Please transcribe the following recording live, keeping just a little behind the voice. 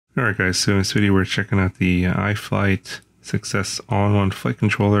Alright guys, so in this video we're checking out the iFlight SucceX all-in-one flight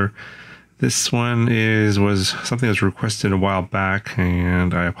controller. This one was something that was requested a while back,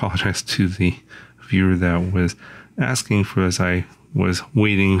 and I apologize to the viewer that was asking for this. I was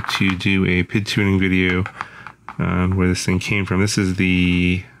waiting to do a PID tuning video on where this thing came from. This is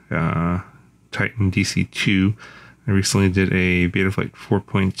the Titan DC2. I recently did a Betaflight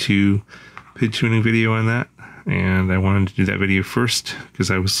 4.2 PID tuning video on that, and I wanted to do that video first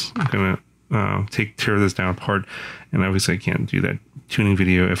because I was gonna take tear this down apart, and obviously I can't do that tuning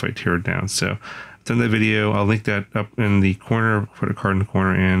video if I tear it down. So I've done that video. I'll link that up in the corner, put a card in the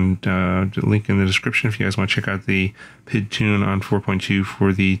corner, and link in the description if you guys want to check out the PID tune on 4.2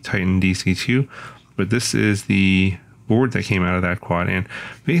 for the Titan DC2. But this is the board that came out of that quad, and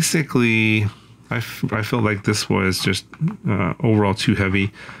basically I felt like this was just overall too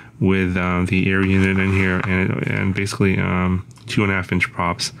heavy with the air unit in here, and basically 2.5-inch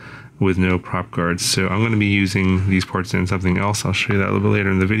props with no prop guards. So I'm going to be using these parts in something else. I'll show you that a little bit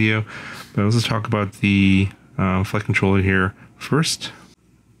later in the video. But let's talk about the flight controller here first.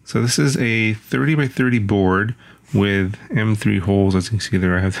 So this is a 30 by 30 board with M3 holes. As you can see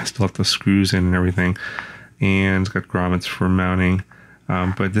there, I have still have the screws in and everything, and it's got grommets for mounting.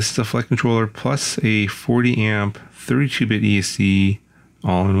 But this is a flight controller plus a 40 amp 32-bit ESC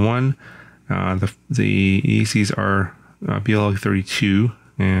all-in-one. The ESCs are BL32,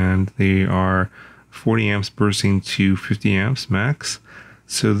 and they are 40 amps bursting to 50 amps max.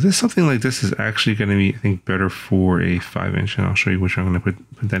 So something like this is actually going to be, I think, better for a 5-inch, and I'll show you which I'm going to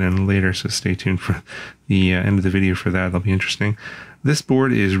put that in later. So stay tuned for the end of the video for that. That'll be interesting. This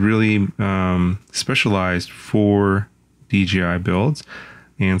board is really specialized for Dji Builds,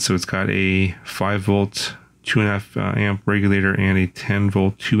 and so it's got a 5-volt 2.5 amp regulator and a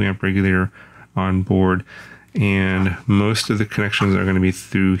 10-volt 2 amp regulator on board, and most of the connections are going to be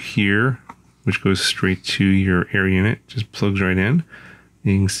through here, which goes straight to your air unit. Just plugs right in.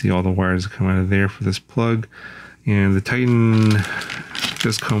 You can see all the wires that come out of there for this plug, and the Titan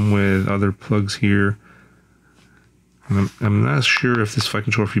does come with other plugs here. I'm not sure if this flight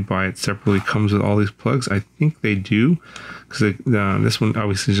controller, if you buy it separately, comes with all these plugs. I think they do, because this one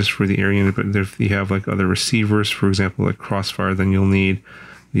obviously is just for the air unit, but if you have like other receivers, for example, like Crossfire, then you'll need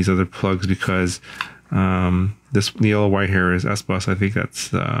these other plugs, because the yellow wire here is S-Bus. I think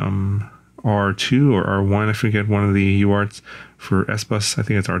that's R2 or R1, I forget, one of the Uarts. For S-Bus, I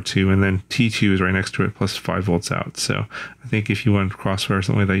think it's R2, and then T2 is right next to it, plus 5 volts out. So I think if you want Crossfire or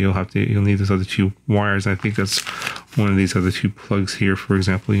something like that, you'll need those other two wires. I think that's one of these other two plugs here, for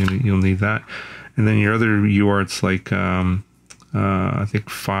example. You'll need that. And then your other Uarts, like I think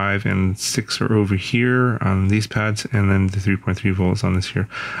 5 and 6 are over here on these pads, and then the 3.3 volts on this here.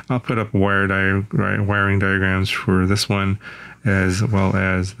 I'll put up wiring diagrams for this one, as well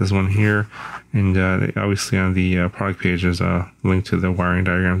as this one here, and obviously on the product page there's a link to the wiring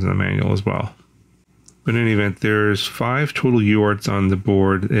diagrams in the manual as well. But in any event, there's 5 total Uarts on the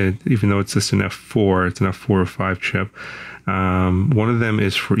board. Even though it's just an F4, it's an F4 or 5 chip. One of them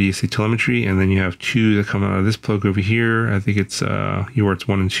is for ESC telemetry, and then you have 2 that come out of this plug over here. I think it's Uarts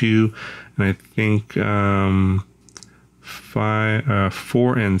 1 and 2, and I think 4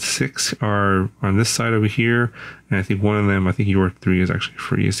 and 6 are on this side over here, and I think one of them, I think Uart 3, is actually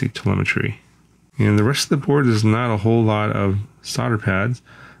for ESC telemetry. And the rest of the board is not a whole lot of solder pads.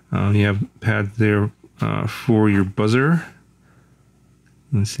 You have pads there for your buzzer.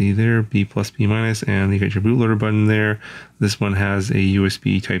 Let's see there, B+, B-, and you got your bootloader button there. This one has a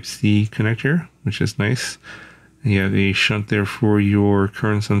USB Type-C connector, which is nice. You have a shunt there for your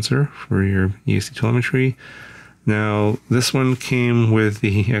current sensor for your ESC telemetry. Now, this one came with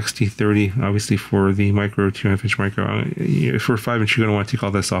the XT30, obviously for the micro, 2.5-inch micro. For 5-inch, you're going to want to take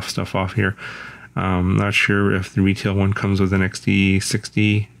all this stuff off here. I'm not sure if the retail one comes with an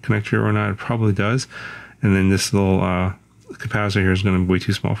XT60 connector or not. It probably does. And then this little capacitor here is going to be way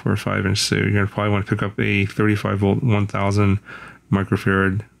too small for a 5-inch, so you're going to probably want to pick up a 35-volt 1000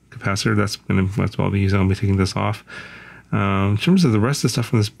 microfarad capacitor. That's what I'll be using. I'll be taking this off. In terms of the rest of the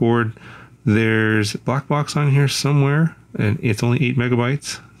stuff on this board, there's a black box on here somewhere, and it's only 8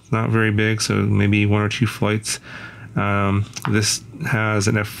 megabytes. It's not very big, so maybe 1 or 2 flights. This has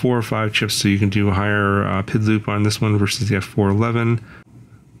an F4 or 5 chip, so you can do a higher PID loop on this one versus the F411.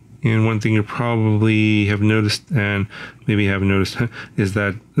 And one thing you probably have noticed, and maybe haven't noticed, is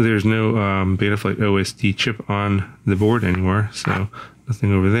that there's no Betaflight Osd chip on the board anymore. So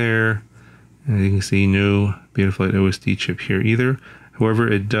nothing over there. And you can see no Betaflight Osd chip here either. However,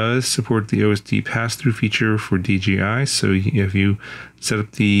 it does support the Osd Pass-Through feature for DJI. So if you set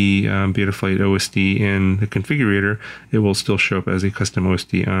up the Betaflight Osd in the configurator, it will still show up as a custom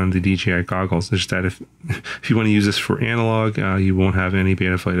Osd on the DJI goggles. It's just that if you want to use this for analog, you won't have any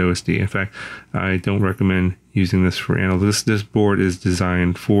Betaflight Osd. In fact, I don't recommend using this for analog. This board is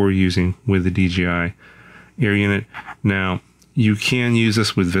designed for using with the DJI air unit. Now, you can use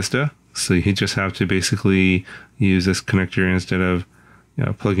this with Vista. So you just have to basically use this connector instead of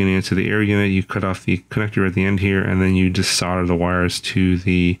plugging it into the air unit. You cut off the connector at the end here, and then you just solder the wires to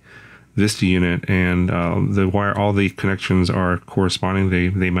the Vista unit, and all the connections are corresponding.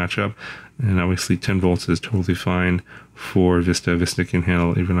 They match up, and obviously 10 volts is totally fine for Vista. Vista can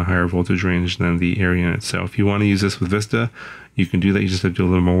handle even a higher voltage range than the air unit. So if you want to use this with Vista, you can do that. You just have to do a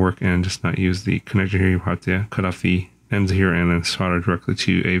little more work and just not use the connector here. You have to cut off the ends here and then solder directly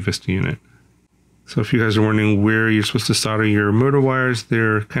to a Vista unit. So if you guys are wondering where you're supposed to solder your motor wires,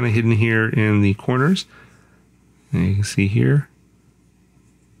 they're kind of hidden here in the corners. And you can see here,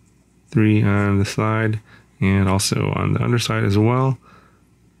 3 on the side and also on the underside as well.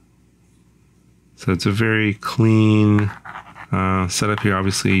 So it's a very clean setup here.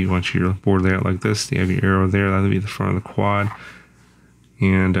 Obviously, you want your board layout like this. You have your arrow there. That'll be the front of the quad.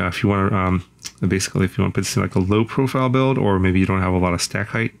 And if you want to, basically, if you want to put this in like a low profile build, or maybe you don't have a lot of stack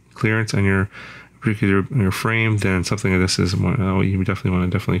height clearance on your particular frame, then something like this is one you definitely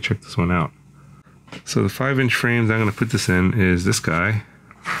want to check this one out. So the 5-inch frame that I'm going to put this in is this guy,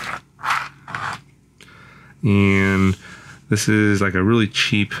 and this is like a really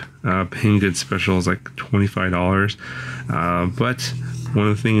cheap Banggood special. It's like $25. But one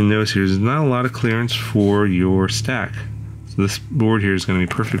of the things you notice here is not a lot of clearance for your stack. So this board here is going to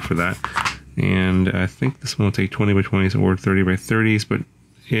be perfect for that. And I think this one will take 20 by 20s or 30 by 30s, but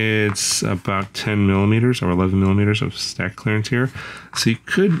it's about 10 millimeters or 11 millimeters of stack clearance here. So you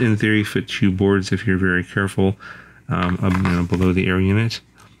could, in theory, fit 2 boards if you're very careful below the air unit.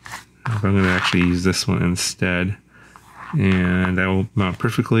 But I'm going to actually use this one instead. And that will mount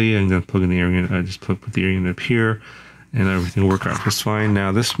perfectly. I'm going to plug in the air unit. I just put the air unit up here, and everything will work out just fine.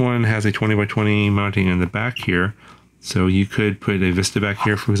 Now this one has a 20 by 20 mounting in the back here. So you could put a Vista back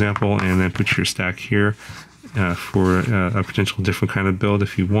here, for example, and then put your stack here for a potential different kind of build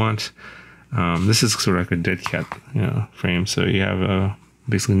if you want. This is sort of like a dead cat frame, so you have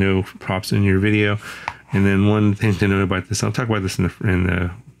basically no props in your video. And then one thing to note about this, I'll talk about this in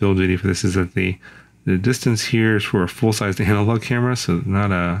the build video for this, is that the distance here is for a full-size analog camera, so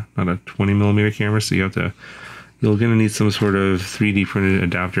not a 20 millimeter camera. So you're gonna need some sort of 3D printed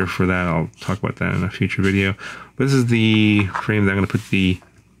adapter for that. I'll talk about that in a future video. But this is the frame that I'm gonna put the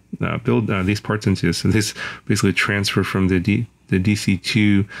these parts into. So this basically transfer from the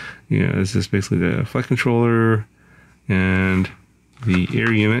DC2. This is basically the flight controller and the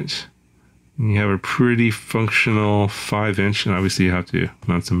air unit. And you have a pretty functional 5-inch, and obviously you have to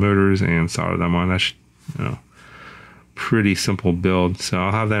mount some motors and solder them on. That's pretty simple build. So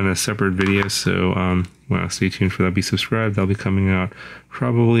I'll have that in a separate video. So stay tuned for that. Be subscribed. That'll be coming out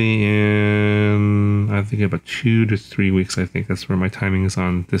probably in, I think, about 2 to 3 weeks. I think that's where my timing is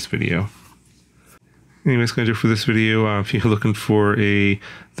on this video. Anyways, gonna do it for this video. If you're looking for a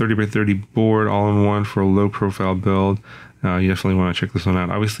 30 by 30 board all-in-one for a low profile build, you definitely want to check this one out.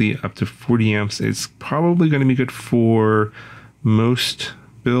 Obviously, up to 40 amps. It's probably going to be good for most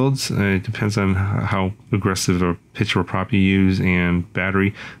builds. It depends on how aggressive a pitch or prop you use and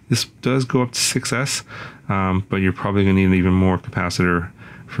battery. This does go up to 6S, but you're probably going to need even more capacitor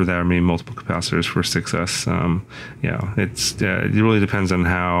for that, or maybe multiple capacitors for 6S. It really depends on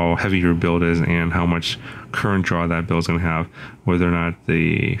how heavy your build is and how much current draw that build is going to have, whether or not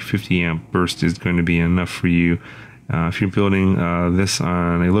the 50 amp burst is going to be enough for you. If you're building this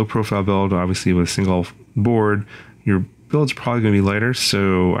on a low profile build, obviously with a single board, your build's probably going to be lighter.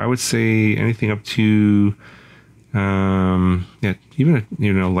 So I would say anything up to, even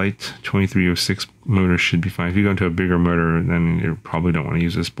a light 2306 motor should be fine. If you go into a bigger motor, then you probably don't want to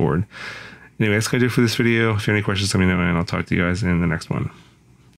use this board. Anyway, that's going to do it for this video. If you have any questions, let me know, and I'll talk to you guys in the next one.